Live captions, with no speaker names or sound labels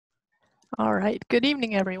All right, good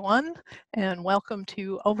evening, everyone, and welcome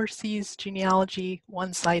to Overseas Genealogy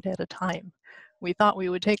One Site at a Time. We thought we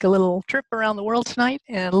would take a little trip around the world tonight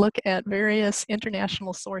and look at various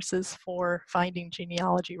international sources for finding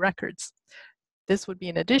genealogy records. This would be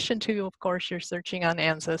in addition to, of course, your searching on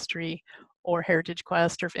Ancestry or Heritage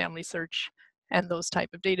Quest or Family Search and those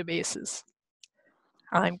type of databases.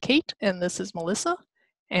 I'm Kate, and this is Melissa,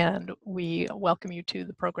 and we welcome you to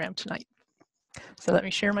the program tonight. So let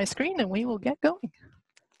me share my screen and we will get going.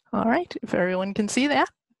 All right, if everyone can see that,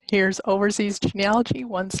 here's Overseas Genealogy,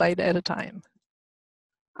 one site at a time.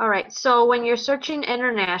 All right, so when you're searching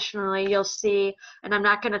internationally, you'll see, and I'm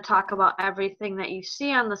not going to talk about everything that you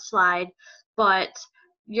see on the slide, but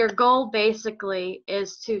your goal basically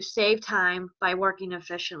is to save time by working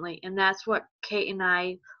efficiently, and that's what Kate and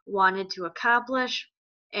I wanted to accomplish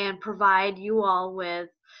and provide you all with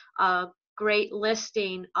a great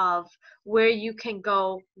listing of where you can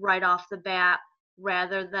go right off the bat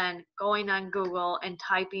rather than going on Google and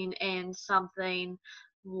typing in something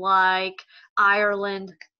like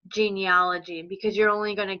Ireland genealogy, because you're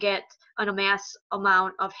only going to get a mass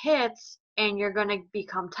amount of hits and you're going to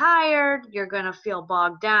become tired, you're going to feel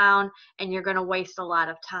bogged down, and you're going to waste a lot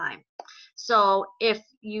of time. So if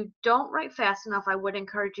you don't write fast enough, I would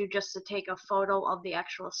encourage you just to take a photo of the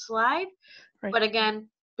actual slide. Right. But again,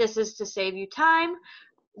 this is to save you time.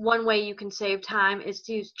 One way you can save time is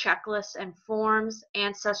to use checklists and forms.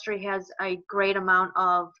 Ancestry has a great amount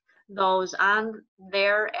of those on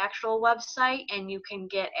their actual website, and you can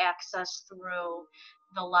get access through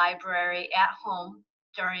the library at home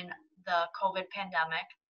during the COVID pandemic.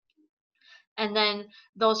 And then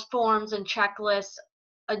those forms and checklists,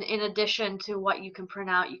 in addition to what you can print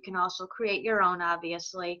out, you can also create your own,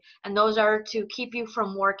 obviously, and those are to keep you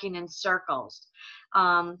from working in circles.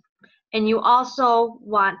 And you also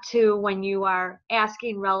want to, when you are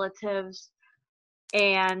asking relatives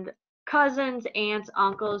and cousins, aunts,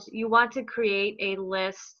 uncles, you want to create a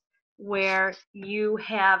list where you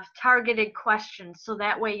have targeted questions, so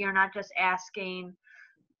that way you're not just asking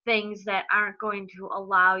things that aren't going to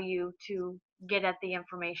allow you to get at the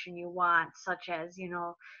information you want, such as,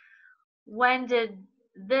 when did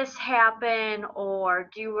this happen, or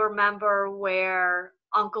do you remember where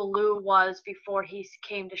Uncle Lou was before he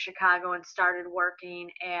came to Chicago and started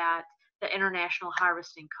working at the International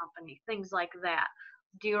Harvesting Company, things like that.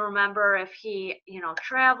 Do you remember if he,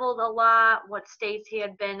 traveled a lot, what states he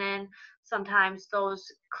had been in? Sometimes those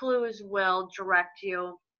clues will direct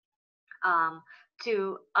you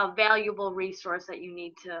to a valuable resource that you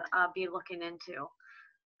need to be looking into.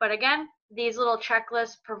 But again, these little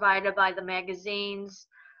checklists provided by the magazines,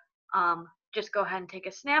 just go ahead and take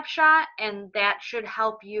a snapshot, and that should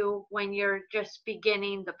help you when you're just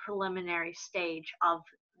beginning the preliminary stage of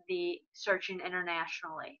the searching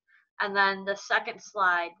internationally. And then the second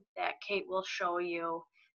slide that Kate will show you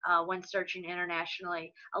when searching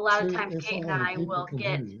internationally, a lot of times Kate and I will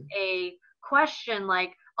get a question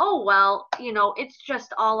like, oh, well, it's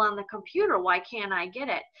just all on the computer. Why can't I get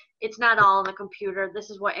it? It's not all on the computer. This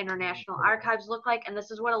is what international archives look like, and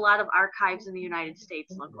this is what a lot of archives in the United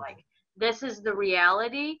States look like. This is the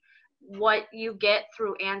reality. What you get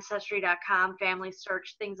through Ancestry.com, Family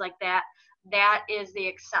Search, things like that, that is the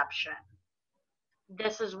exception.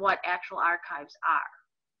 This is what actual archives are.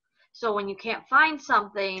 So when you can't find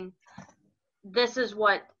something, this is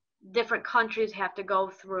what different countries have to go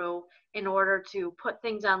through in order to put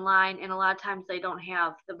things online, and a lot of times they don't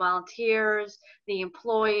have the volunteers, the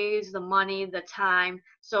employees, the money, the time,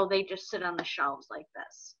 so they just sit on the shelves like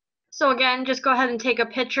this. So again, just go ahead and take a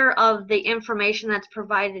picture of the information that's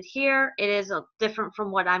provided here. It is different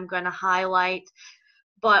from what I'm going to highlight,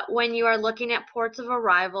 but when you are looking at ports of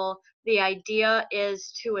arrival, the idea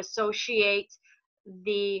is to associate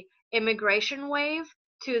the immigration wave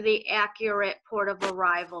to the accurate port of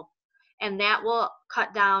arrival, and that will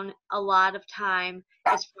cut down a lot of time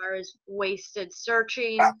as far as wasted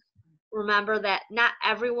searching. Remember that not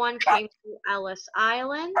everyone came to Ellis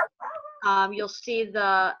Island. You'll see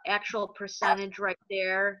the actual percentage right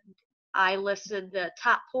there. I listed the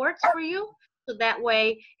top ports for you, so that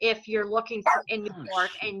way if you're looking in New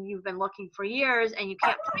York and you've been looking for years and you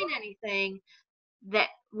can't find anything, that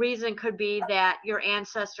reason could be that your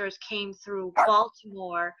ancestors came through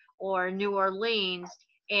Baltimore or New Orleans,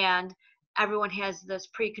 and everyone has this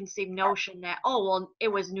preconceived notion that, oh, well, it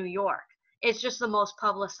was New York. It's just the most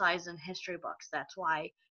publicized in history books. That's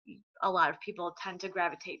why a lot of people tend to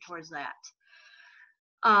gravitate towards that.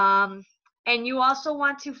 And you also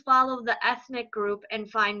want to follow the ethnic group and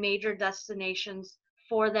find major destinations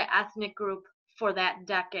for the ethnic group for that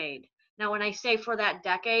decade. Now, when I say for that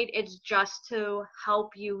decade, it's just to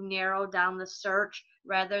help you narrow down the search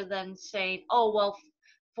rather than saying, oh, well,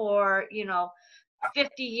 for,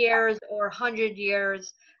 50 years or 100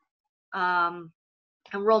 years, and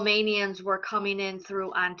Romanians were coming in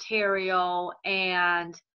through Ontario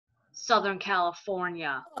and Southern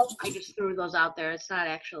California. I just threw those out there. It's not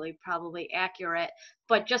actually probably accurate,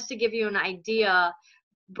 but just to give you an idea,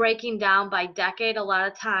 breaking down by decade, a lot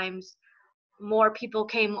of times more people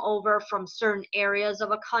came over from certain areas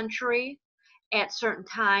of a country at certain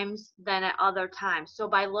times than at other times. So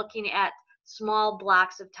by looking at small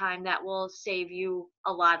blocks of time, that will save you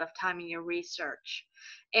a lot of time in your research.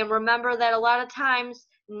 And remember that a lot of times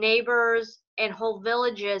neighbors and whole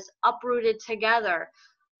villages uprooted together.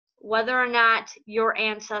 Whether or not your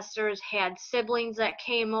ancestors had siblings that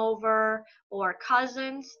came over or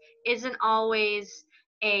cousins isn't always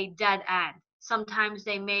a dead end. Sometimes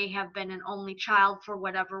they may have been an only child for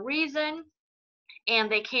whatever reason,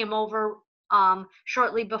 and they came over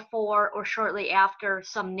shortly before or shortly after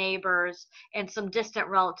some neighbors and some distant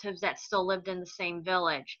relatives that still lived in the same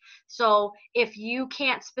village. So if you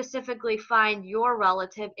can't specifically find your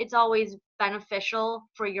relative, it's always beneficial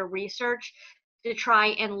for your research to try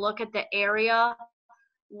and look at the area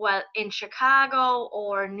what in Chicago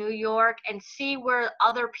or New York and see where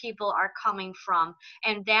other people are coming from,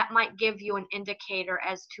 and that might give you an indicator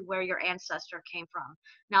as to where your ancestor came from.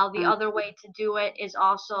 Now the other way to do it is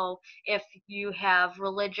also if you have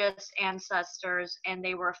religious ancestors and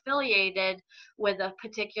they were affiliated with a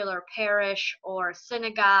particular parish or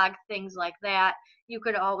synagogue, things like that, you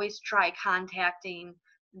could always try contacting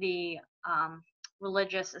the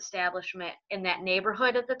religious establishment in that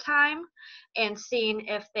neighborhood at the time and seeing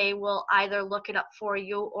if they will either look it up for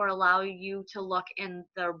you or allow you to look in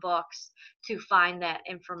their books to find that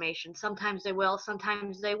information. Sometimes they will,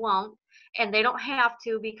 sometimes they won't, and they don't have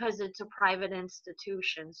to because it's a private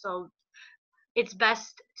institution. So it's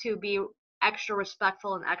best to be extra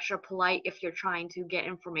respectful and extra polite if you're trying to get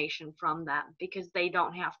information from them because they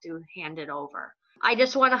don't have to hand it over. I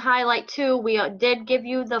just want to highlight too, we did give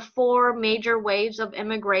you the 4 major waves of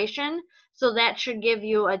immigration, so that should give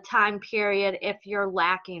you a time period if you're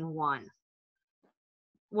lacking one.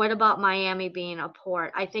 What about Miami being a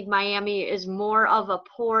port? I think Miami is more of a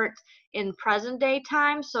port in present day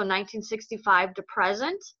time, so 1965 to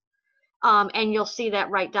present. And you'll see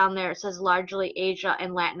that right down there. It says largely Asia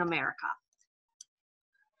and Latin America.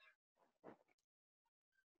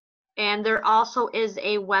 And there also is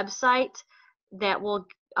a website that will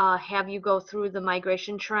have you go through the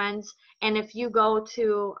migration trends. And if you go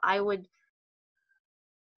to, I would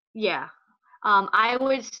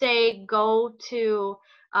say go to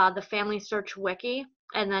the Family Search Wiki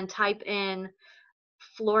and then type in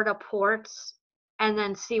Florida ports and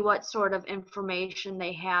then see what sort of information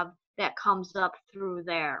they have that comes up through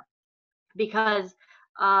there. Because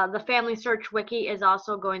the Family Search Wiki is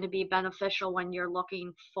also going to be beneficial when you're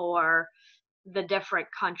looking for the different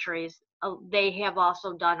countries. They have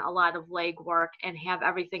also done a lot of legwork and have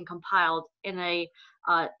everything compiled in a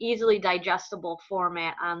easily digestible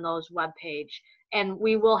format on those webpage. And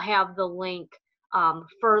we will have the link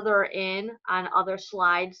further in on other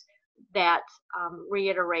slides that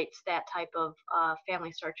reiterates that type of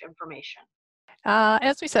family search information.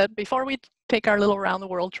 As we said, before we take our little around the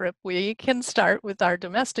world trip, we can start with our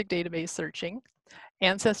domestic database searching,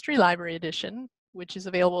 Ancestry Library Edition, which is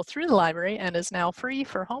available through the library and is now free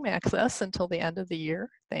for home access until the end of the year.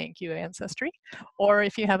 Thank you, Ancestry. Or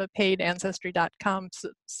if you have a paid Ancestry.com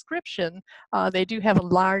subscription, they do have a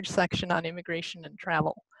large section on immigration and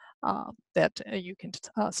travel that you can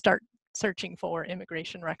start searching for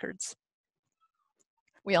immigration records.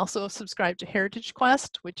 We also subscribe to Heritage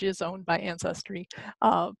Quest, which is owned by Ancestry,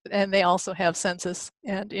 and they also have census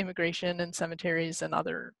and immigration and cemeteries and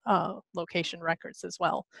other location records as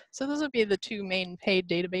well. So those would be the 2 main paid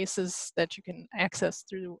databases that you can access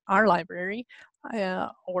through our library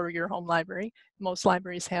or your home library. Most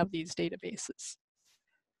libraries have these databases.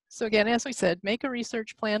 So again, as we said, make a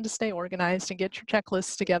research plan to stay organized and get your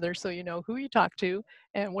checklists together so you know who you talked to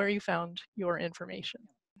and where you found your information.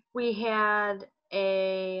 We had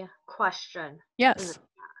a question. Yes.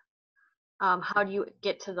 How do you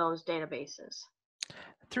get to those databases?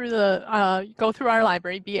 Through the, go through our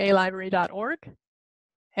library, balibrary.org,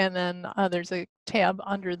 and then there's a tab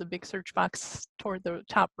under the big search box toward the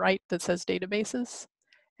top right that says databases.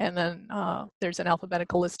 And then there's an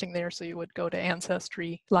alphabetical listing there, so you would go to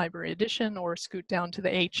Ancestry Library Edition or scoot down to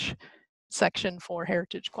the H section for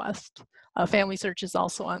Heritage Quest. Family Search is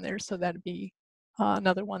also on there, so that'd be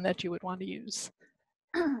another one that you would want to use.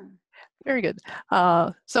 Very good.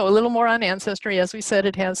 So a little more on Ancestry. As we said,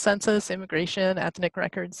 it has census, immigration, ethnic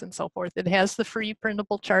records, and so forth. It has the free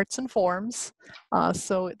printable charts and forms,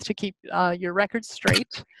 so to keep your records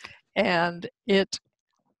straight. And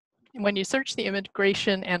when you search the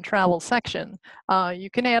immigration and travel section,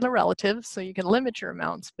 you can add a relative, so you can limit your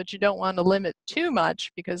amounts, but you don't want to limit too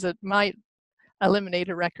much because it might eliminate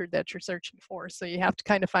a record that you're searching for. So you have to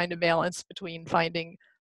kind of find a balance between finding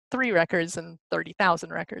 3 records and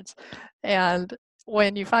 30,000 records. And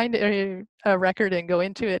when you find a record and go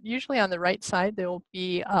into it, usually on the right side, there will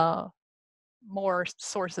be more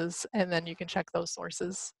sources, and then you can check those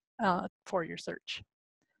sources for your search.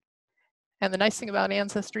 And the nice thing about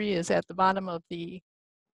Ancestry is at the bottom of the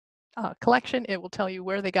collection, it will tell you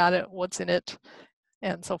where they got it, what's in it,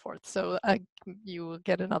 and so forth. So you will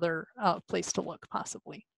get another place to look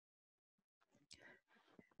possibly.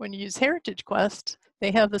 When you use Heritage Quest, they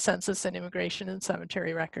have the census and immigration and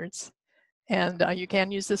cemetery records. And you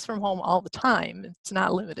can use this from home all the time. It's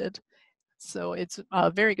not limited. So it's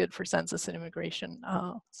very good for census and immigration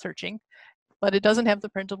searching, but it doesn't have the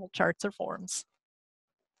printable charts or forms.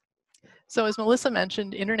 So as Melissa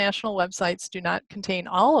mentioned, international websites do not contain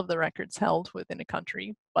all of the records held within a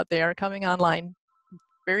country, but they are coming online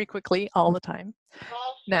very quickly all the time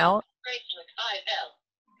now.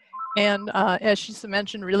 And as she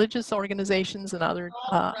mentioned, religious organizations and other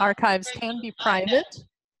archives can be private.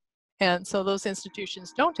 And so those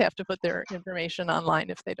institutions don't have to put their information online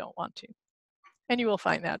if they don't want to. And you will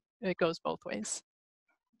find that it goes both ways.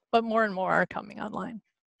 But more and more are coming online.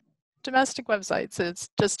 Domestic websites, it's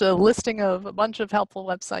just a listing of a bunch of helpful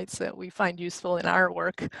websites that we find useful in our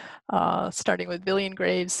work, starting with Billion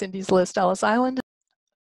Graves, Cindy's List, Ellis Island.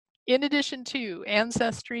 In addition to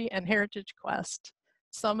Ancestry and Heritage Quest,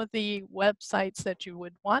 some of the websites that you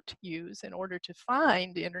would want to use in order to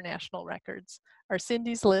find international records are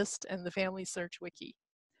Cindy's List and the Family Search Wiki.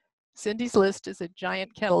 Cindy's List is a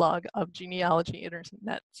giant catalog of genealogy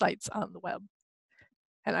internet sites on the web.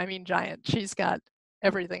 And I mean giant. She's got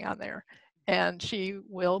everything on there. And she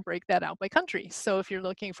will break that out by country. So if you're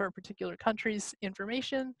looking for a particular country's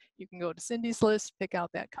information, you can go to Cindy's List, pick out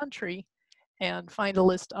that country, and find a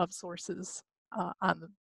list of sources on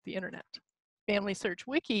the internet. Family Search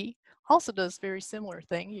Wiki also does a very similar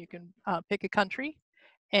thing. You can pick a country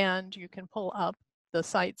and you can pull up the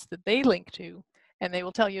sites that they link to, and they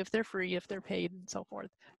will tell you if they're free, if they're paid, and so forth.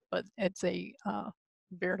 But it's a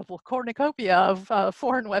veritable cornucopia of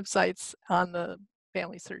foreign websites on the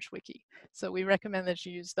Family Search Wiki. So we recommend that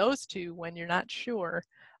you use those two when you're not sure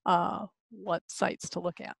what sites to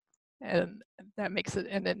look at. And that makes it,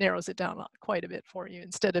 and it narrows it down quite a bit for you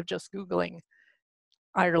instead of just Googling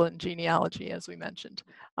Ireland genealogy, as we mentioned.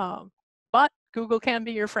 But Google can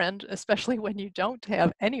be your friend, especially when you don't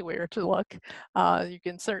have anywhere to look. You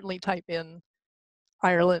can certainly type in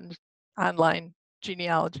Ireland online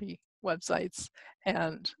genealogy websites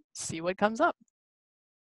and see what comes up.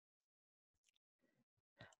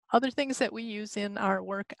 Other things that we use in our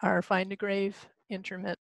work are Find a Grave,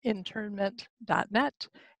 interment.net,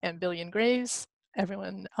 and Billion Graves.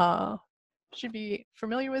 Everyone should be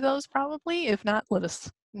familiar with those probably. If not, let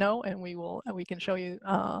us know and we can show you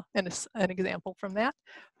an example from that.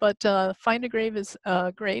 But Find a Grave is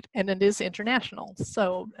great, and it is international.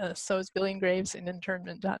 So is Billion Graves and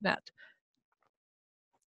interment.net.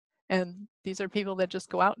 And these are people that just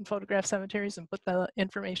go out and photograph cemeteries and put the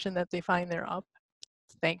information that they find there up.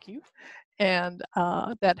 Thank you. And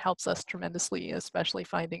that helps us tremendously, especially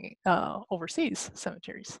finding overseas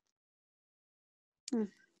cemeteries.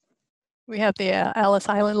 We have the Ellis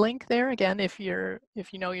Island link there. Again, if you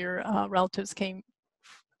know your relatives came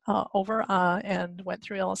over and went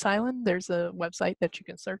through Ellis Island, there's a website that you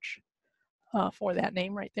can search for that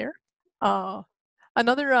name right there.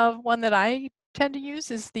 Another one that I tend to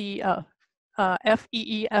use is the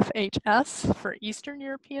FEEFHS for Eastern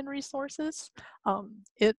European Resources.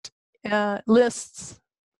 It lists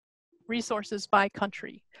resources by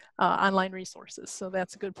country, online resources. So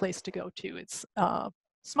that's a good place to go to. It's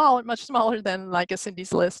smaller, much smaller than like a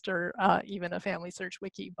Cindy's List or even a Family Search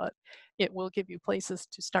Wiki, but it will give you places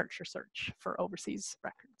to start your search for overseas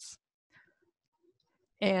records.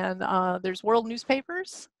 And there's world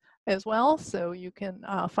newspapers as well. So you can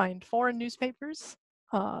find foreign newspapers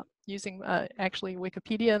using actually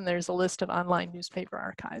Wikipedia, and there's a list of online newspaper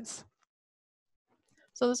archives.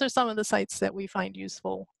 So those are some of the sites that we find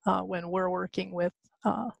useful when we're working with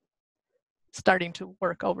starting to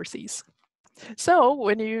work overseas. So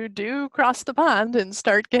when you do cross the pond and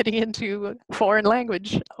start getting into foreign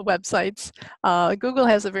language websites, Google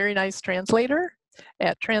has a very nice translator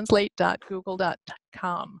at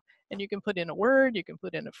translate.google.com. And you can put in a word, you can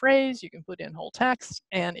put in a phrase, you can put in whole text,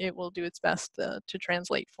 and it will do its best to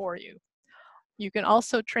translate for you. You can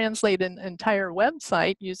also translate an entire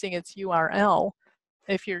website using its URL.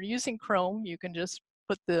 If you're using Chrome, you can just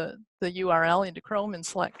put the URL into Chrome and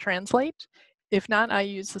select translate. If not, I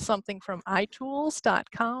use something from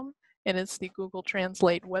itools.com, and it's the Google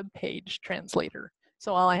Translate web page translator.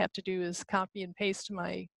 So all I have to do is copy and paste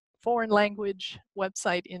my foreign language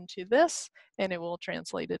website into this, and it will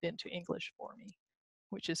translate it into English for me,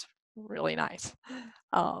 which is really nice.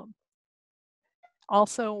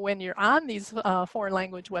 Also, when you're on these foreign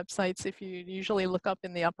language websites, if you usually look up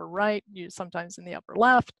in the upper right, sometimes in the upper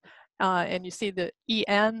left, and you see the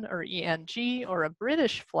EN or ENG or a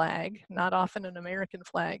British flag, not often an American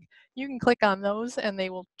flag, you can click on those and they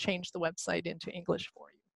will change the website into English for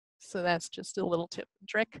you. So that's just a little tip and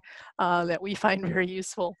trick that we find very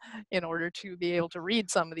useful in order to be able to read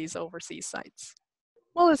some of these overseas sites.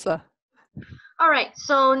 Melissa. All right,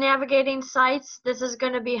 so navigating sites, this is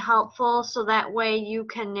going to be helpful so that way you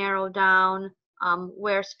can narrow down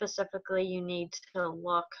where specifically you need to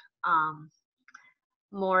look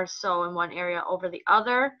more so in one area over the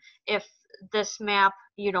other. If this map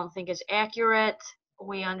you don't think is accurate,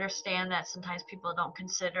 we understand that sometimes people don't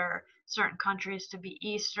consider certain countries to be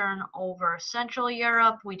Eastern over Central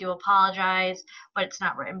Europe. We do apologize, but it's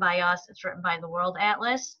not written by us, it's written by the World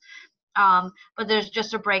Atlas. But there's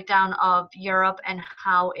just a breakdown of Europe and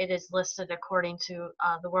how it is listed according to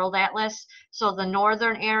the World Atlas. So the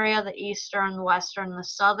northern area, the eastern, the western, the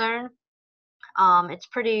southern, it's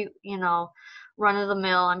pretty, run of the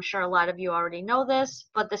mill. I'm sure a lot of you already know this,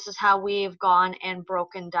 but this is how we've gone and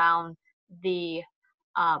broken down the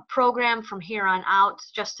program from here on out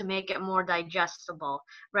just to make it more digestible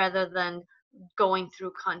rather than going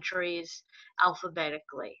through countries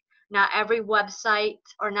alphabetically. Not every website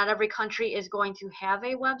or not every country is going to have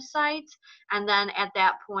a website, and then at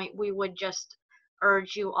that point we would just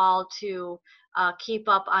urge you all to keep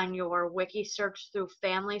up on your wiki search through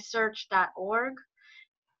familysearch.org,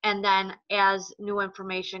 and then as new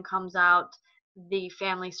information comes out, the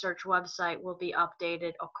Family Search website will be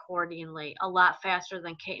updated accordingly. A lot faster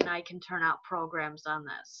than Kate and I can turn out programs on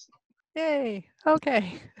this. Yay,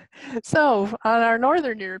 okay. So on our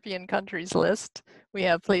Northern European countries list, we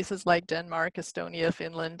have places like Denmark, Estonia,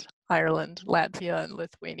 Finland, Ireland, Latvia, and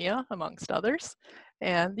Lithuania, amongst others.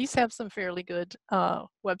 And these have some fairly good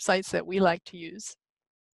websites that we like to use.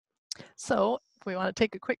 So if we want to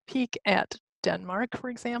take a quick peek at Denmark, for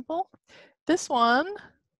example, this one,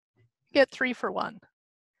 you get 3 for 1,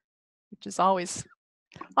 which is always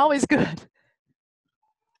good.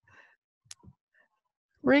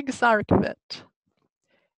 Rigsarkivet.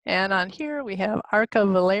 And on here we have Arca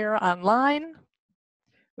Valera Online,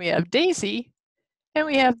 we have Daisy, and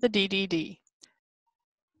we have the DDD.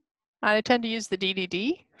 I tend to use the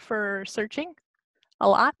DDD for searching a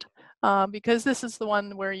lot because this is the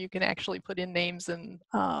one where you can actually put in names, and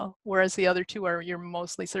whereas the other two are you're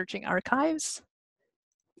mostly searching archives.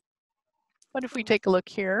 But if we take a look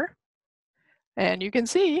here, and you can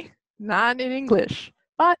see not in English,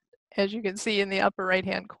 but as you can see in the upper right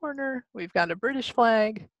hand corner, we've got a British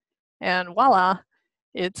flag, and voila,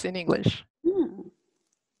 it's in English.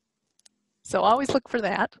 So always look for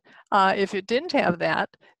that. If it didn't have that,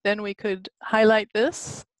 then we could highlight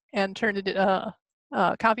this and turn it,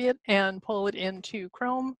 copy it and pull it into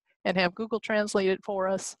Chrome and have Google translate it for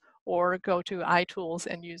us, or go to iTools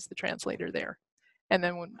and use the translator there. And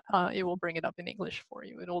then when, it will bring it up in English for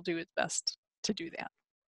you. It will do its best to do that.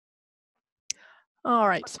 All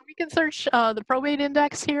right, so we can search the probate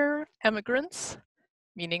index here, immigrants,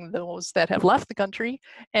 meaning those that have left the country,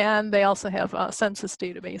 and they also have census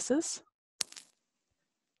databases.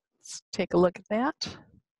 Let's take a look at that.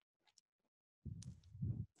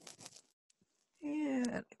 And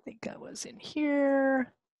I think I was in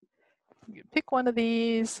here. You pick one of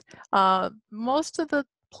these. Most of the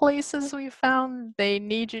places we found, they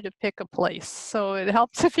need you to pick a place. So it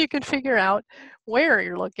helps if you can figure out where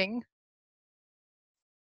you're looking.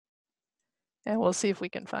 And we'll see if we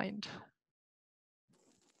can find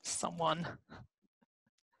someone.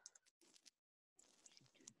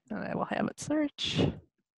 And I will have it search.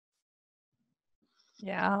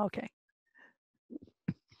 Yeah, okay.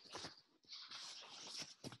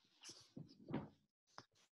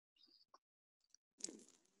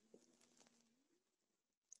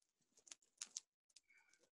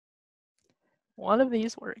 One of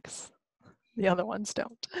these works. The other ones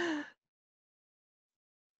don't.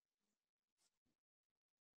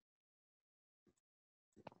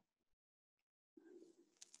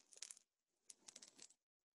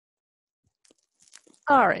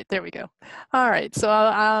 All right, there we go. All right, so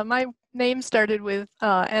my name started with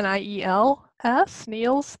N-I-E-L-S,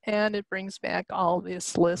 Niels, and it brings back all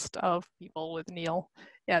this list of people with Neil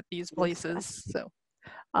at these places. So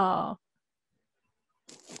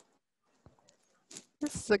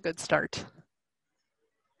this is a good start.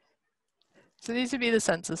 So these would be the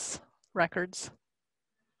census records.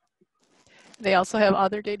 They also have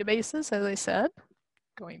other databases, as I said,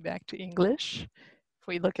 going back to English. If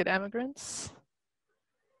we look at immigrants,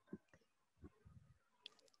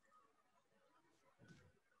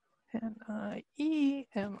 N-I-E-M-I-N-E-N.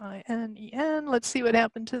 Let's see what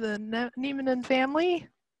happened to the Niemanen family.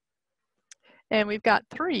 And we've got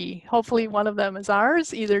 3. Hopefully one of them is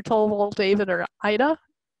ours, either Tolval, David, or Ida.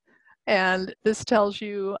 And this tells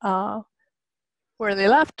you where they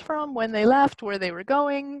left from, when they left, where they were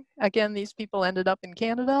going. Again, these people ended up in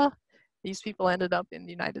Canada. These people ended up in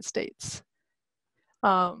the United States.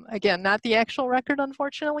 Again, not the actual record,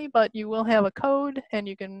 unfortunately, but you will have a code, and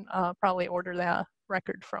you can probably order that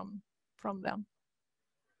record from them.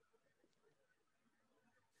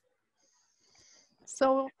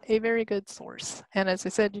 So a very good source. And as I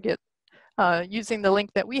said, you get, using the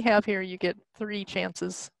link that we have here, you get 3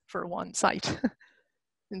 chances for one site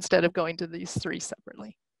instead of going to these 3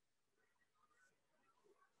 separately.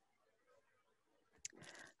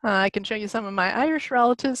 I can show you some of my Irish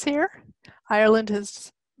relatives here. Ireland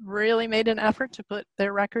has really made an effort to put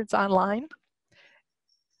their records online.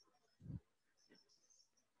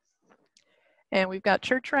 And we've got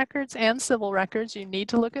church records and civil records. You need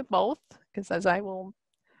to look at both, because as I will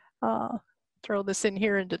throw this in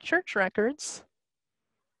here into church records.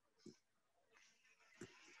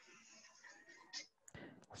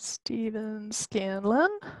 Stephen Scanlon.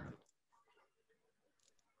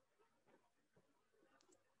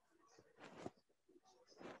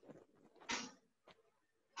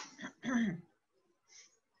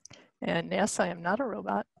 And yes, I am not a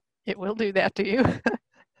robot. It will do that to you.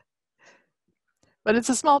 But it's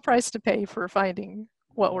a small price to pay for finding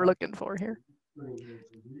what we're looking for here.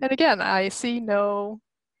 And again, I see no,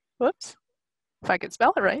 whoops, if I could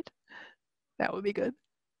spell it right, that would be good.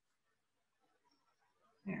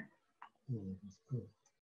 Yeah.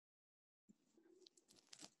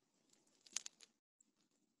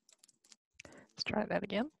 Let's try that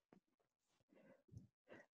again.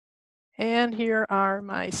 And here are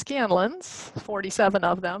my Scanlons, 47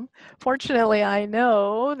 of them. Fortunately, I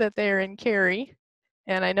know that they're in Kerry,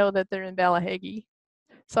 and I know that they're in Ballahaggy.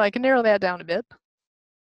 So I can narrow that down a bit.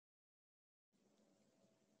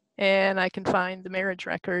 And I can find the marriage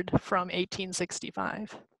record from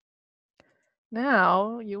 1865.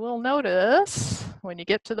 Now, you will notice, when you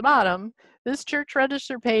get to the bottom, this church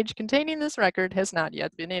register page containing this record has not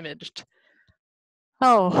yet been imaged.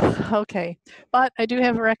 Oh, okay. But I do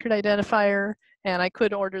have a record identifier, and I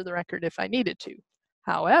could order the record if I needed to.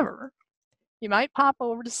 However, you might pop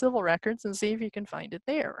over to civil records and see if you can find it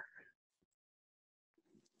there.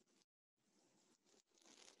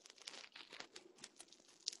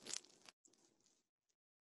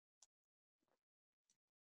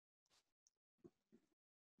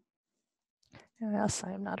 Yes,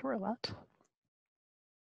 I am not a robot.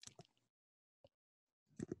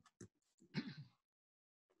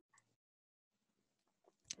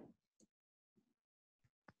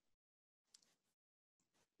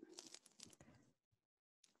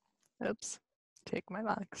 Oops, take my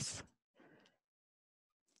box.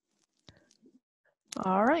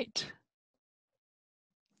 All right.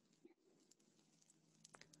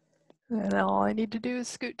 And all I need to do is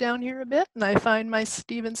scoot down here a bit, and I find my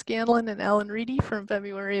Stephen Scanlon and Ellen Reedy from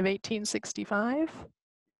February of 1865.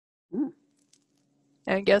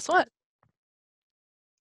 And guess what?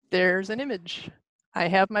 There's an image. I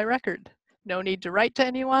have my record. No need to write to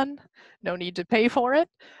anyone. No need to pay for it.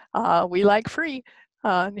 We like free.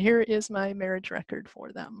 And here is my marriage record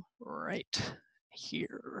for them right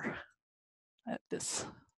here at this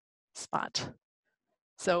spot.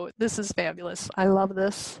 So this is fabulous. I love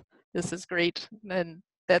this. This is great. And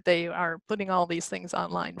that they are putting all these things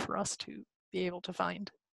online for us to be able to find.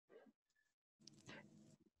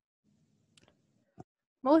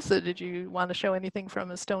 Melissa, did you want to show anything from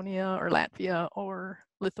Estonia or Latvia or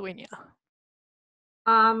Lithuania?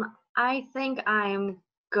 I think I'm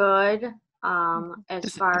good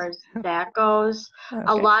as far as that goes. Okay.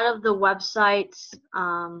 A lot of the websites,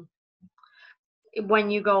 when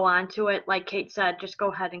you go onto it, like Kate said, just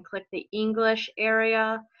go ahead and click the English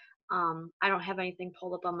area. I don't have anything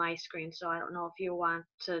pulled up on my screen, so I don't know if you want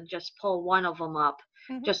to just pull one of them up,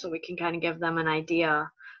 just so we can kind of give them an idea.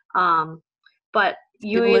 But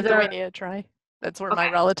you Give either Lithuania a try. That's where my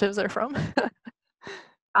relatives are from.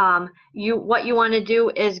 What you want to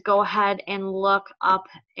do is go ahead and look up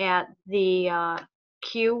at the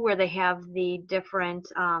queue where they have the different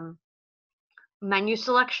menu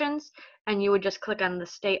selections, and you would just click on the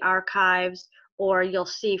state archives, or you'll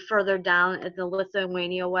see further down at the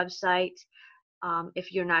Lithuania website.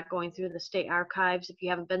 If you're not going through the state archives, if you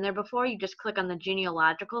haven't been there before, you just click on the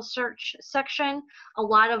genealogical search section. A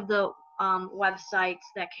lot of the websites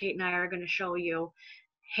that Kate and I are going to show you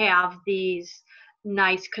have these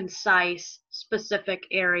nice, concise, specific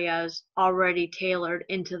areas already tailored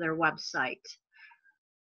into their website.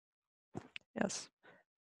 Yes.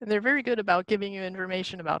 And they're very good about giving you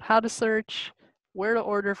information about how to search, where to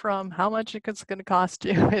order from, how much it's going to cost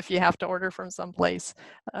you if you have to order from someplace.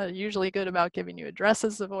 Usually good about giving you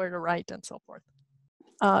addresses of where to write and so forth.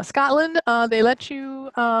 Scotland, they let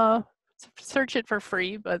you search it for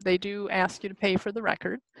free, but they do ask you to pay for the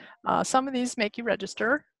record. Some of these make you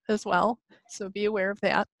register as well, so be aware of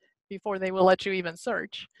that before they will let you even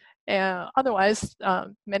search. Otherwise,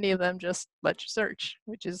 many of them just let you search,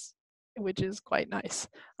 which is quite nice.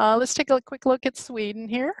 Let's take a quick look at Sweden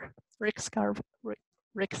here. Rick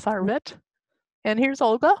Sarvet. And here's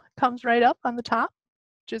Olga, comes right up on the top,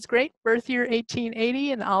 which is great. Birth year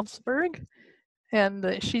 1880 in Augsburg.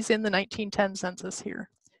 And she's in the 1910 census here.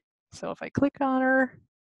 So if I click on her,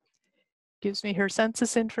 gives me her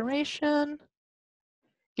census information,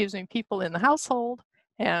 gives me people in the household,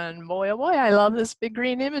 and boy, oh boy, I love this big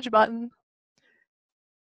green image button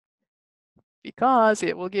because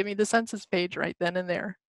it will give me the census page right then and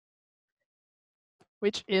there,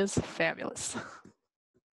 which is fabulous.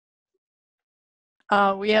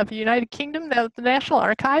 We have the United Kingdom. The National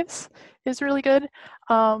Archives is really good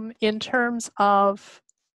in terms of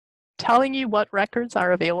telling you what records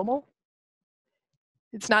are available.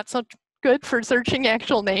 It's not so good for searching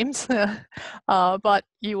actual names, but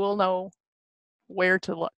you will know where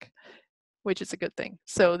to look, which is a good thing.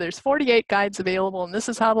 So there's 48 guides available, and this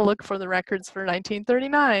is how to look for the records for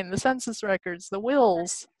 1939, the census records, the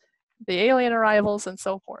wills, the alien arrivals, and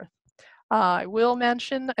so forth. I will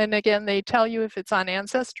mention, and again, they tell you if it's on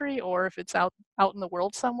Ancestry or if it's out in the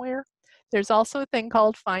world somewhere. There's also a thing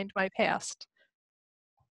called Find My Past.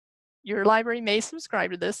 Your library may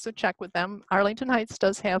subscribe to this, so check with them. Arlington Heights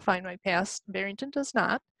does have Find My Past. Barrington does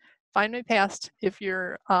not. Find My Past, if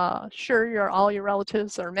you're sure all your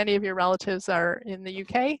relatives or many of your relatives are in the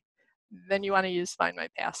UK, then you want to use Find My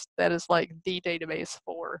Past. That is like the database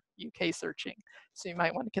for UK searching. So you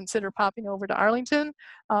might want to consider popping over to Arlington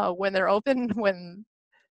when they're open, when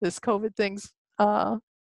this COVID thing's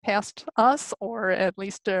past us, or at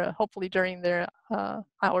least hopefully during their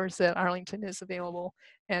hours that Arlington is available,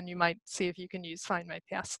 and you might see if you can use Find My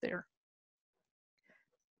Past there.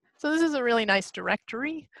 So this is a really nice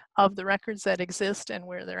directory of the records that exist and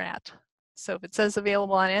where they're at. So if it says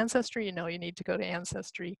available on Ancestry, you know you need to go to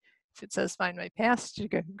Ancestry. If it says Find My Past, you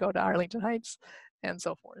can go to Arlington Heights and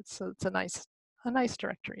so forth. So it's a nice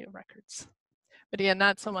directory of records. But again,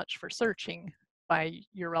 not so much for searching by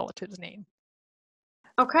your relative's name.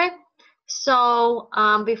 Okay, so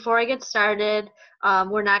before I get started,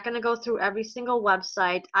 we're not going to go through every single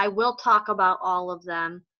website. I will talk about all of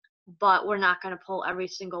them, but we're not going to pull every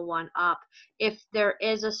single one up. If there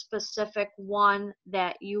is a specific one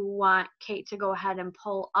that you want Kate to go ahead and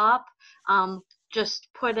pull up, just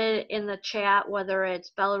put it in the chat, whether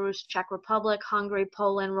it's Belarus, Czech Republic, Hungary,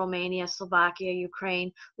 Poland, Romania, Slovakia,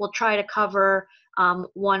 Ukraine. We'll try to cover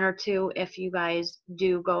one or two if you guys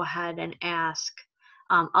do go ahead and ask.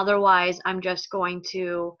 Otherwise, I'm just going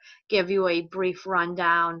to give you a brief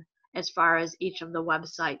rundown as far as each of the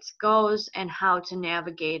websites goes and how to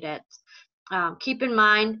navigate it. Keep in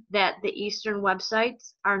mind that the Eastern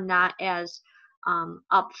websites are not as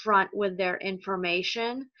upfront with their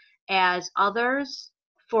information as others.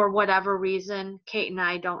 For whatever reason, Kate and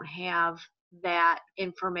I don't have that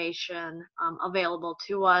information available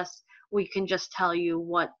to us. We can just tell you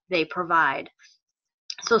what they provide.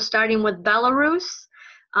 So starting with Belarus,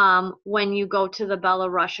 when you go to the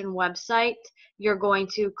Belarusian website, you're going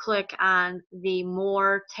to click on the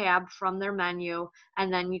More tab from their menu,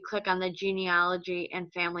 and then you click on the Genealogy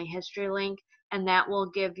and Family History link, and that will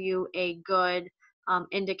give you a good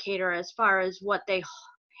indicator as far as what they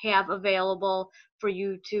have available for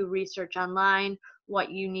you to research online,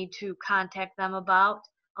 what you need to contact them about,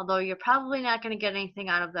 although you're probably not going to get anything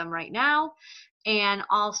out of them right now, and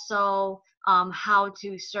also how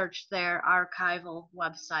to search their archival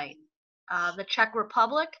website. The Czech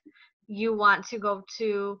Republic, you want to go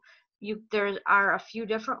to, there are a few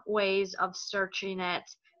different ways of searching it.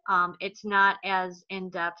 It's not as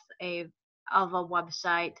in-depth of a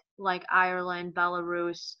website like Ireland,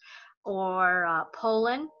 Belarus. or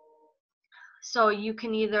Poland. So you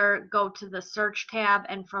can either go to the search tab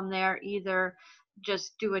and from there either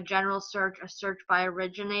just do a general search, a search by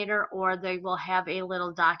originator, or they will have a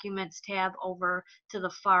little documents tab over to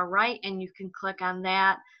the far right and you can click on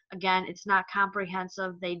that. Again, it's not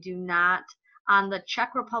comprehensive. They do not, on the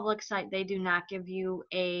Czech Republic site, they do not give you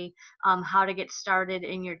a how to get started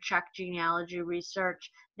in your Czech genealogy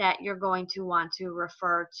research. That you're going to want to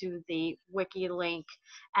refer to the wiki link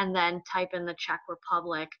and then type in the Czech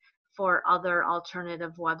Republic for other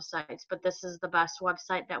alternative websites. But this is the best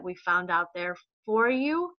website that we found out there for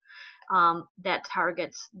you that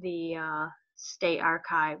targets the state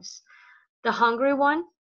archives. The Hungary one,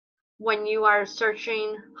 when you are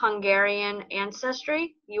searching Hungarian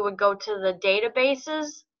ancestry, you would go to the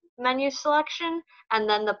databases menu selection, and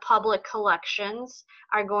then the public collections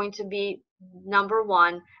are going to be number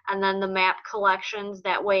one, and then the map collections.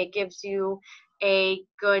 That way it gives you a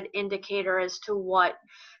good indicator as to what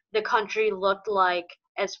the country looked like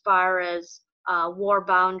as far as war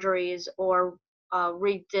boundaries or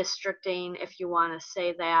redistricting, if you want to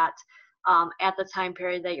say that, at the time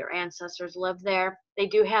period that your ancestors lived there. They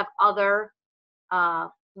do have other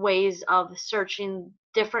ways of searching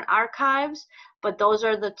different archives, but those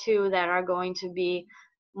are the two that are going to be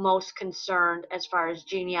most concerned as far as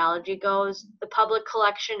genealogy goes. The public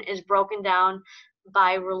collection is broken down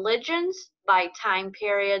by religions, by time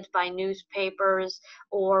periods, by newspapers,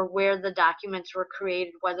 or where the documents were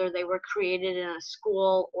created, whether they were created in a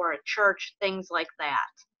school or a church, things like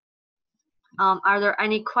that. Are there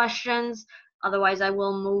any questions? Otherwise, I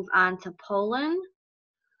will move on to Poland.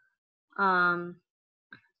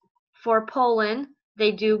 For Poland,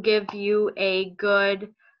 they do give you a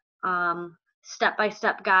good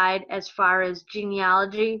step-by-step guide as far as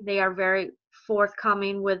genealogy. They are very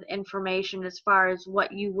forthcoming with information as far as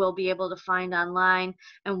what you will be able to find online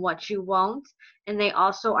and what you won't. And they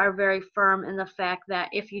also are very firm in the fact that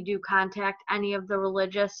if you do contact any of the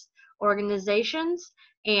religious organizations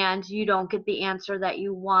and you don't get the answer that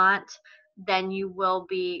you want, then you will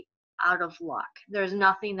be out of luck. There's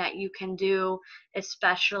nothing that you can do,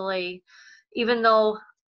 especially even though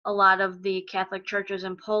a lot of the Catholic churches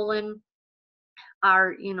in Poland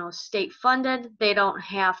are, state funded, they don't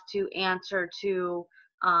have to answer to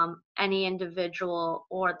any individual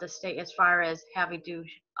or the state as far as having to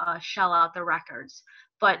shell out the records.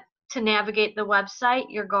 But to navigate the website,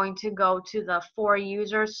 you're going to go to the For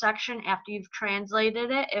Users section after you've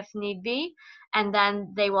translated it, if need be, and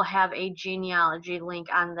then they will have a genealogy link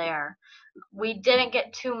on there. We didn't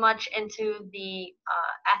get too much into the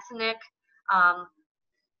ethnic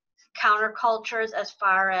countercultures as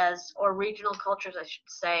far as, or regional cultures, I should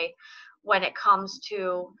say, when it comes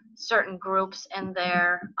to certain groups in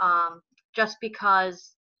there, just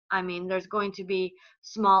because, there's going to be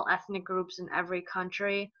small ethnic groups in every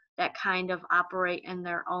country that kind of operate in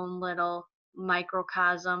their own little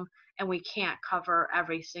microcosm, and we can't cover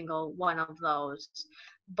every single one of those.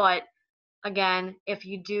 But again, if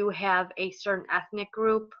you do have a certain ethnic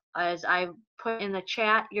group, as I put in the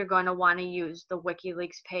chat, you're going to want to use the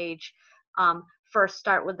WikiLeaks page. First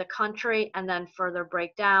start with the country and then further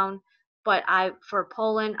break down. But for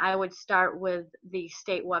Poland, I would start with the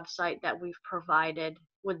state website that we've provided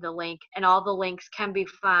with the link, and all the links can be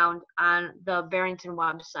found on the Barrington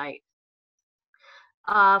website.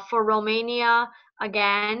 For Romania,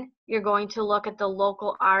 again, you're going to look at the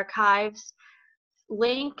local archives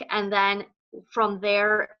link, and then from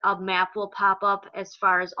there a map will pop up as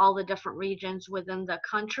far as all the different regions within the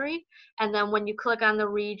country. And then when you click on the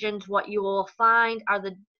regions, what you will find are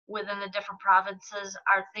within the different provinces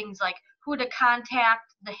are things like who to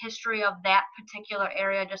contact, the history of that particular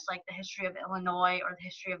area, just like the history of Illinois or the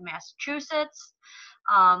history of Massachusetts,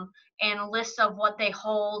 and lists of what they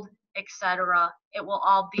hold, etc. It will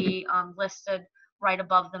all be listed right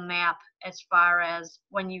above the map as far as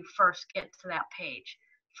when you first get to that page.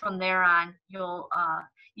 From there on, you'll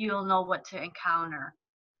know what to encounter.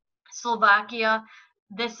 Slovakia,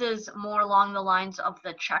 this is more along the lines of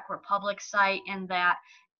the Czech Republic site in that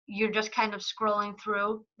you're just kind of scrolling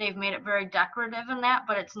through. They've made it very decorative in that,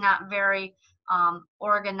 but it's not very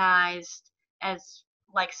organized as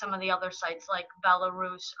like some of the other sites like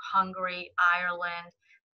Belarus, Hungary, Ireland,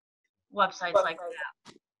 websites like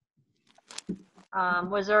that.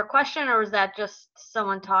 Was there a question, or was that just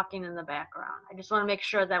someone talking in the background? I just want to make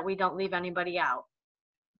sure that we don't leave anybody out.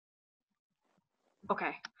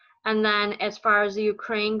 Okay. And then as far as the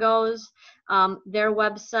Ukraine goes, their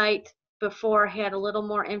website before had a little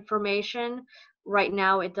more information. Right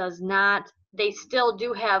now it does not. They still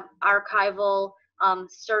do have archival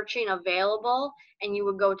searching available, and you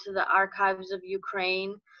would go to the Archives of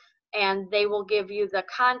Ukraine and they will give you the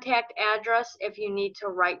contact address if you need to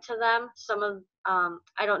write to them. Some of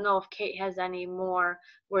I don't know if Kate has any more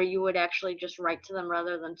where you would actually just write to them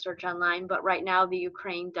rather than search online, but right now the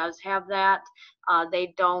Ukraine does have that.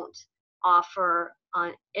 They don't offer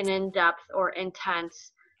an in-depth or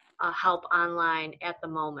intense help online at the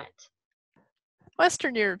moment.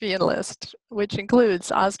 Western European list, which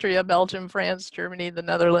includes Austria, Belgium, France, Germany, the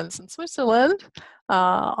Netherlands, and Switzerland.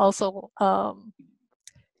 Also,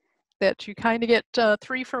 that you kind of get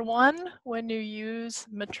 3 for 1 when you use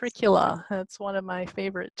Matricula. That's one of my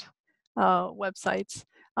favorite websites.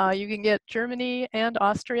 You can get Germany and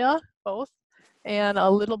Austria both, and a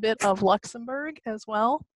little bit of Luxembourg as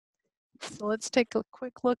well. So let's take a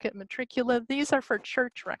quick look at Matricula. These are for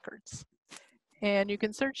church records. And you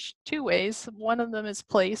can search 2 ways. One of them is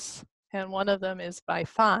place, and one of them is by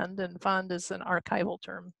fond, and fond is an archival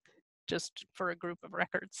term just for a group of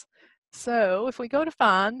records. So if we go to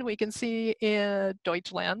fond, we can see in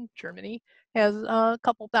Deutschland, Germany, has a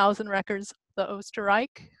couple thousand records. The Österreich,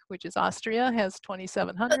 which is Austria, has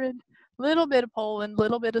 2,700. A little bit of Poland, a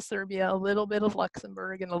little bit of Serbia, a little bit of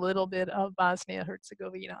Luxembourg, and a little bit of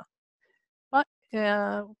Bosnia-Herzegovina. But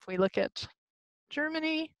if we look at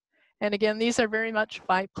Germany, and again, these are very much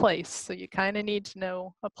by place, so you kind of need to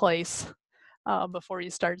know a place before you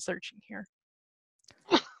start searching here.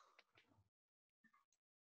 Let's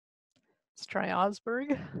try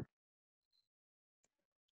Augsburg.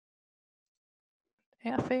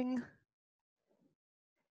 Effing.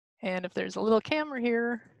 And if there's a little camera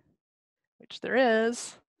here, which there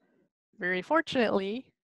is, very fortunately,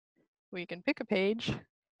 we can pick a page,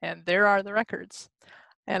 and there are the records.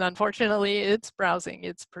 And unfortunately, it's browsing.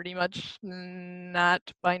 It's pretty much not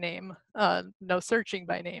by name, no searching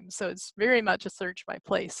by name. So it's very much a search by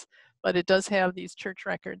place. But it does have these church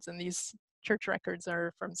records, and these church records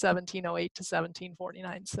are from 1708 to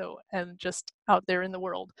 1749. So, and just out there in the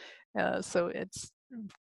world. So it's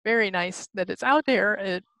very nice that it's out there.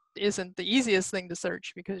 It isn't the easiest thing to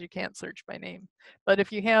search because you can't search by name. But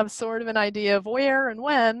if you have sort of an idea of where and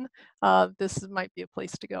when, this might be a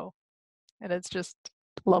place to go. And it's just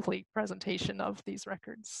lovely presentation of these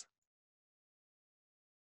records.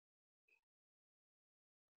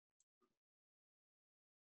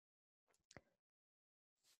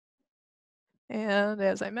 And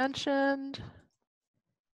as I mentioned,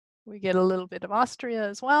 we get a little bit of Austria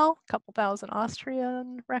as well, a couple thousand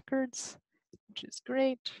Austrian records, which is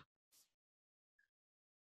great.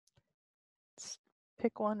 Let's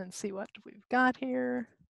pick one and see what we've got here.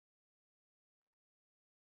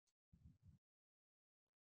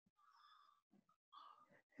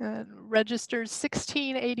 And registers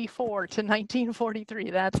 1684 to 1943.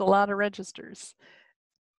 That's a lot of registers.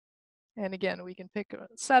 And again, we can pick a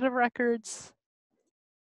set of records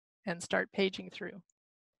and start paging through.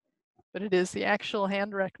 But it is the actual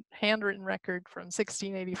handwritten record from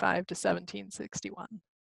 1685 to 1761.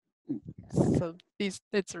 So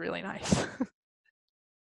it's really nice.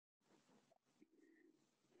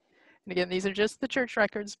 And again, these are just the church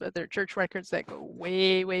records, but they're church records that go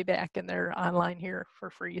way, way back, and they're online here for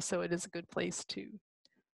free. So it is a good place to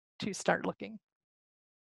start looking.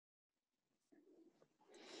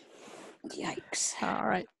 Yikes. All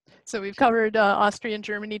right. So we've covered Austria and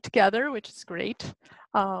Germany together, which is great.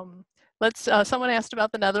 Someone asked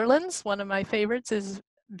about the Netherlands. One of my favorites is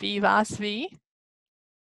Wie was wie.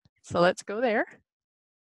 So let's go there.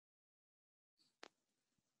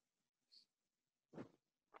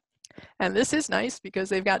 And this is nice because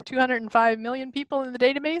they've got 205 million people in the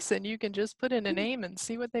database, and you can just put in a name and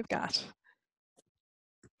see what they've got.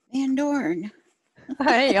 Van Dorn.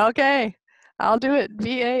 Hey, okay. I'll do it.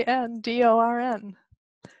 VANDORN.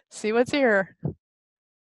 See what's here.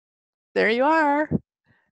 There you are.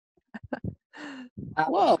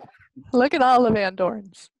 Whoa. Look at all the Van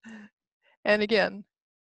Dorns. And again,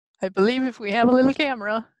 I believe if we have a little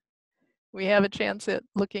camera, we have a chance at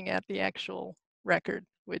looking at the actual record,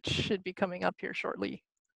 which should be coming up here shortly,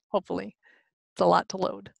 hopefully. It's a lot to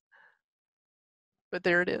load. But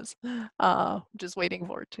there it is. Just waiting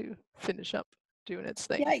for it to finish up doing its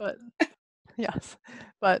thing. Yikes. But yes,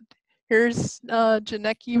 but here's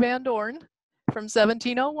Genealogy Van Dorn from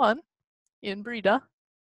 1701 in Breda.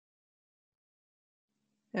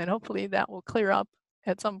 And hopefully that will clear up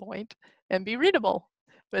at some point and be readable.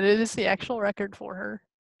 But it is the actual record for her,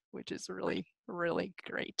 which is really, really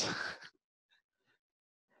great.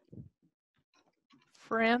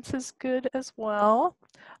 France is good as well.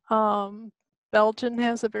 Belgium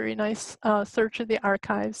has a very nice search of the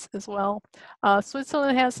archives as well.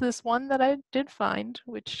 Switzerland has this one that I did find,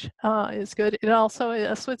 which is good. It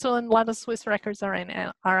also, Switzerland, a lot of Swiss records are in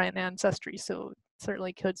Ancestry, so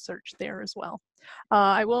certainly could search there as well.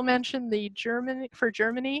 I will mention for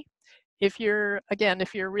Germany, if you're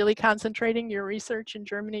really concentrating your research in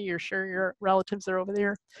Germany, you're sure your relatives are over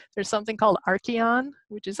there, there's something called Archeon,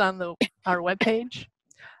 which is on our webpage.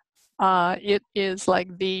 It is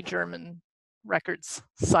like the German records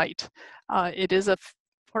site. It is a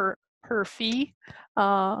per fee,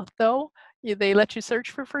 though. They let you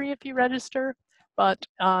search for free if you register, but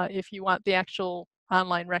if you want the actual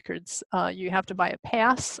online records, you have to buy a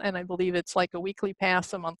pass, and I believe it's like a weekly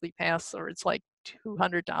pass, a monthly pass, or it's like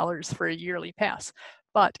 $200 for a yearly pass.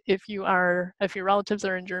 But if your relatives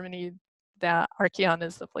are in Germany, that Archeon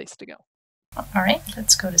is the place to go. All right,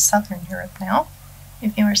 let's go to Southern Europe now.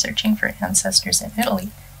 If you are searching for ancestors in Italy,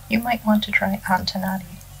 you might want to try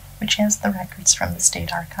Antenati, which has the records from the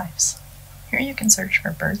state archives. Here you can search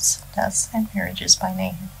for births, deaths, and marriages by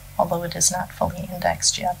name, although it is not fully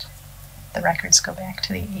indexed yet. The records go back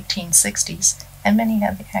to the 1860s, and many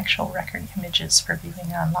have the actual record images for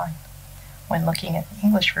viewing online. When looking at the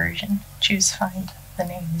English version, choose Find the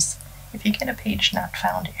Names. If you get a page not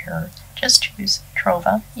found error, just choose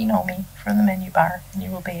Trova Inomi from the menu bar, and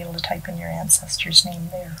you will be able to type in your ancestor's name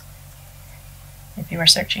there. If you are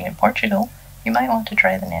searching in Portugal, you might want to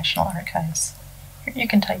try the National Archives. Here you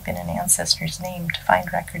can type in an ancestor's name to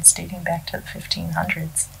find records dating back to the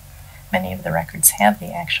 1500s. Many of the records have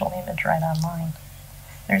the actual image right online.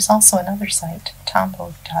 There is also another site,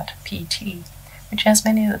 tombo.pt, which has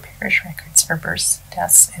many of the parish records for births,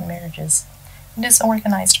 deaths, and marriages. It is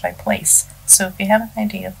organized by place, so if you have an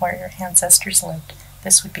idea of where your ancestors lived,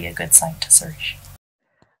 this would be a good site to search.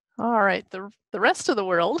 All right, the rest of the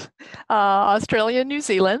world, Australia and New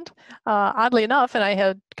Zealand. Oddly enough, and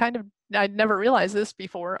I'd never realized this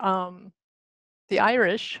before, the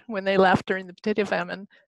Irish, when they left during the potato famine,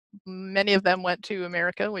 many of them went to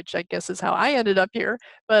America, which I guess is how I ended up here,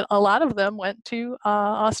 but a lot of them went to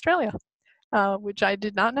Australia, which I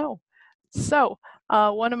did not know. So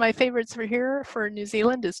one of my favorites for New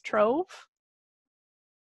Zealand is Trove.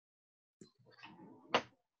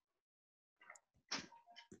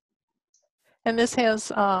 And this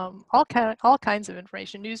has all kinds of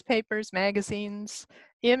information: newspapers, magazines,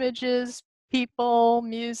 images, people,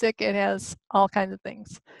 music. It has all kinds of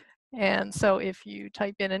things. And so if you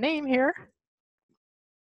type in a name here,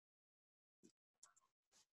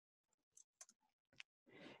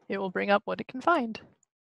 it will bring up what it can find.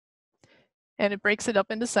 And it breaks it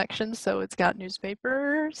up into sections. So it's got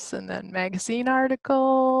newspapers, and then magazine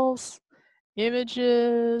articles,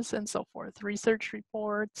 images, and so forth, research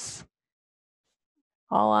reports,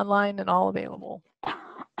 all online and all available,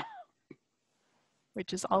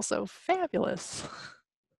 which is also fabulous.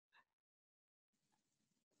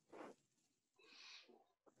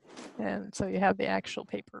 And so you have the actual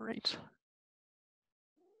paper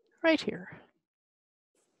right here.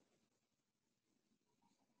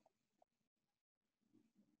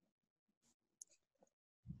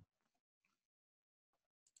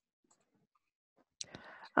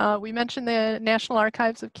 We mentioned the National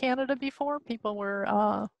Archives of Canada before. People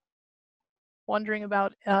were wondering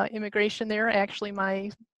about immigration there. Actually, my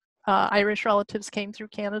Irish relatives came through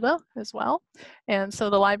Canada as well. And so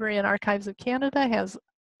the Library and Archives of Canada has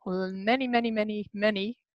many, many, many,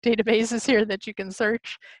 many databases here that you can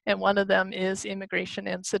search. And one of them is immigration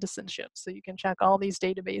and citizenship. So you can check all these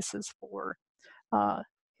databases for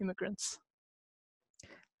immigrants.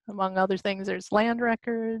 Among other things, there's land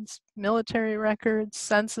records, military records,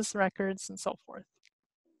 census records, and so forth.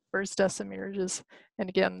 Births, deaths, and marriages. And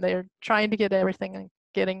again, they're trying to get everything and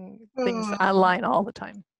getting things online all the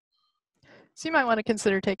time. So you might want to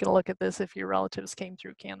consider taking a look at this if your relatives came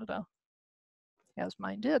through Canada, as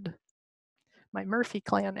mine did. My Murphy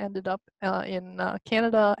clan ended up in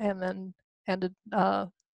Canada and then ended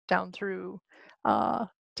down through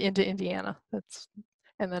into Indiana.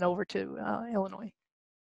 And then over to Illinois.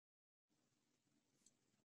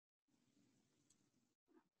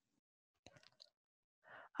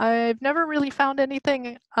 I've never really found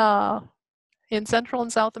anything in Central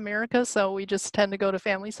and South America, so we just tend to go to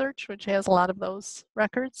Family Search, which has a lot of those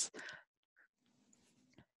records.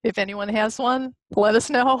 If anyone has one, let us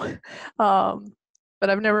know. But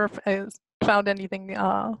I've never found anything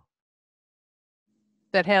that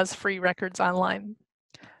has free records online.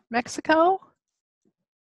 Mexico,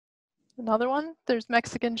 another one. There's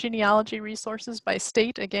Mexican genealogy resources by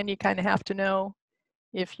state. Again, you kind of have to know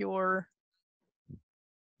if you're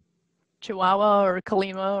Chihuahua or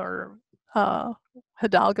Colima or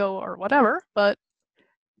Hidalgo or whatever, but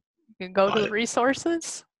you can go to the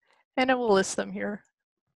resources and it will list them here.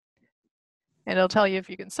 And it'll tell you if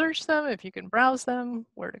you can search them, if you can browse them,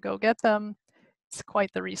 where to go get them. It's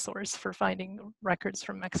quite the resource for finding records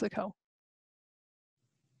from Mexico.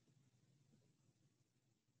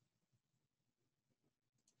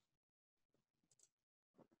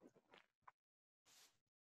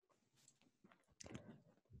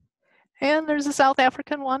 And there's a South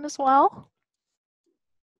African one as well.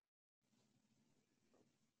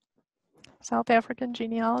 South African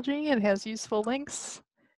genealogy. It has useful links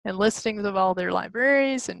and listings of all their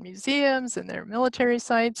libraries and museums and their military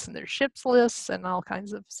sites and their ships lists and all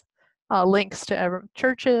kinds of links to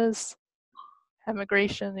churches,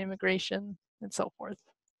 immigration, and so forth.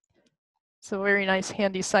 It's a very nice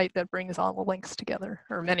handy site that brings all the links together,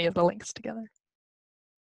 or many of the links together.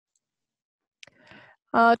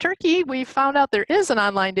 Turkey, we found out there is an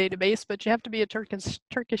online database, but you have to be a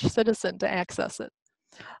Turkish citizen to access it.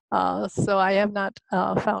 So I have not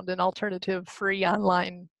found an alternative free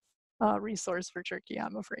online resource for Turkey,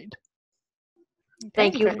 I'm afraid. Okay,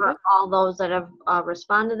 Thank you for good. all those that have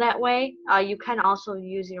responded that way. You can also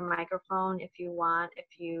use your microphone if you want, if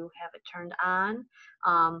you have it turned on.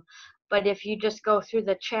 But if you just go through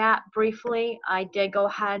the chat briefly, I did go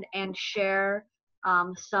ahead and share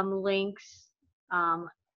some links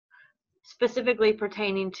specifically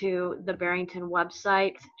pertaining to the Barrington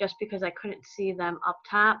website, just because I couldn't see them up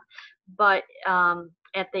top. But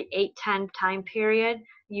at the 8:10 time period,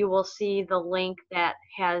 you will see the link that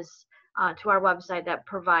has to our website that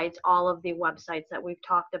provides all of the websites that we've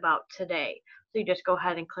talked about today. So you just go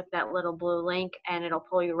ahead and click that little blue link and it'll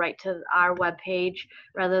pull you right to our webpage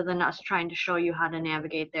rather than us trying to show you how to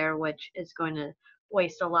navigate there, which is going to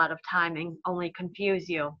waste a lot of time and only confuse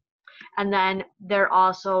you. And then there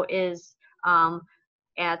also is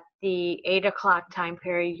at the 8 o'clock time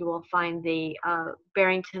period, you will find the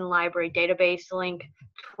Barrington Library database link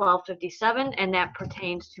 1257, and that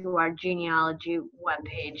pertains to our genealogy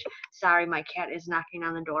webpage. Sorry, my cat is knocking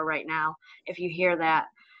on the door right now, if you hear that.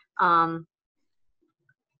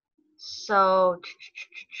 So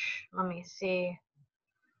let me see.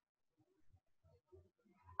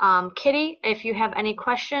 Kitty, if you have any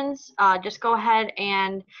questions, just go ahead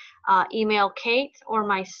and email Kate or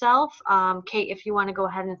myself. Kate, if you want to go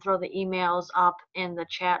ahead and throw the emails up in the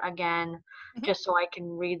chat again, just so I can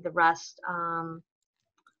read the rest.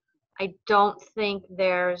 I don't think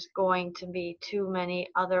there's going to be too many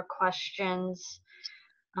other questions.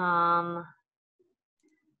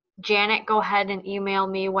 Janet, go ahead and email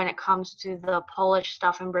me when it comes to the Polish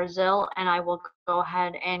stuff in Brazil, and I will go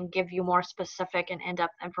ahead and give you more specific and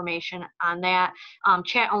in-depth information on that.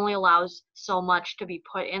 Chat only allows so much to be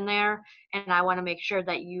put in there, and I want to make sure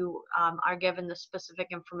that you are given the specific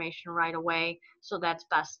information right away, so that's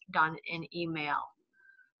best done in email.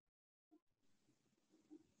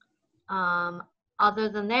 Other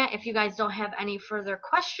than that, if you guys don't have any further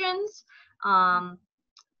questions,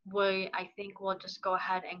 I think we'll just go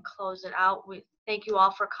ahead and close it out. We thank you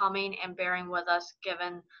all for coming and bearing with us,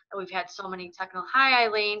 given that we've had so many technical. Hi,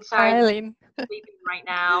 Eileen. Sorry, Hi, Eileen. sleeping right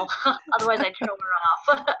now. Otherwise, I'd show her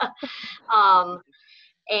off.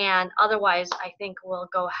 And otherwise, I think we'll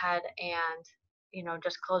go ahead and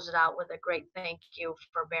just close it out with a great thank you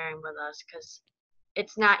for bearing with us, because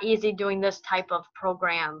it's not easy doing this type of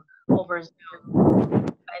program over Zoom. You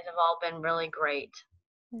guys have all been really great.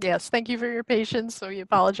 Yes, thank you for your patience. So we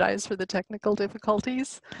apologize for the technical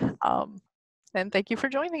difficulties. And thank you for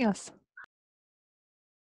joining us.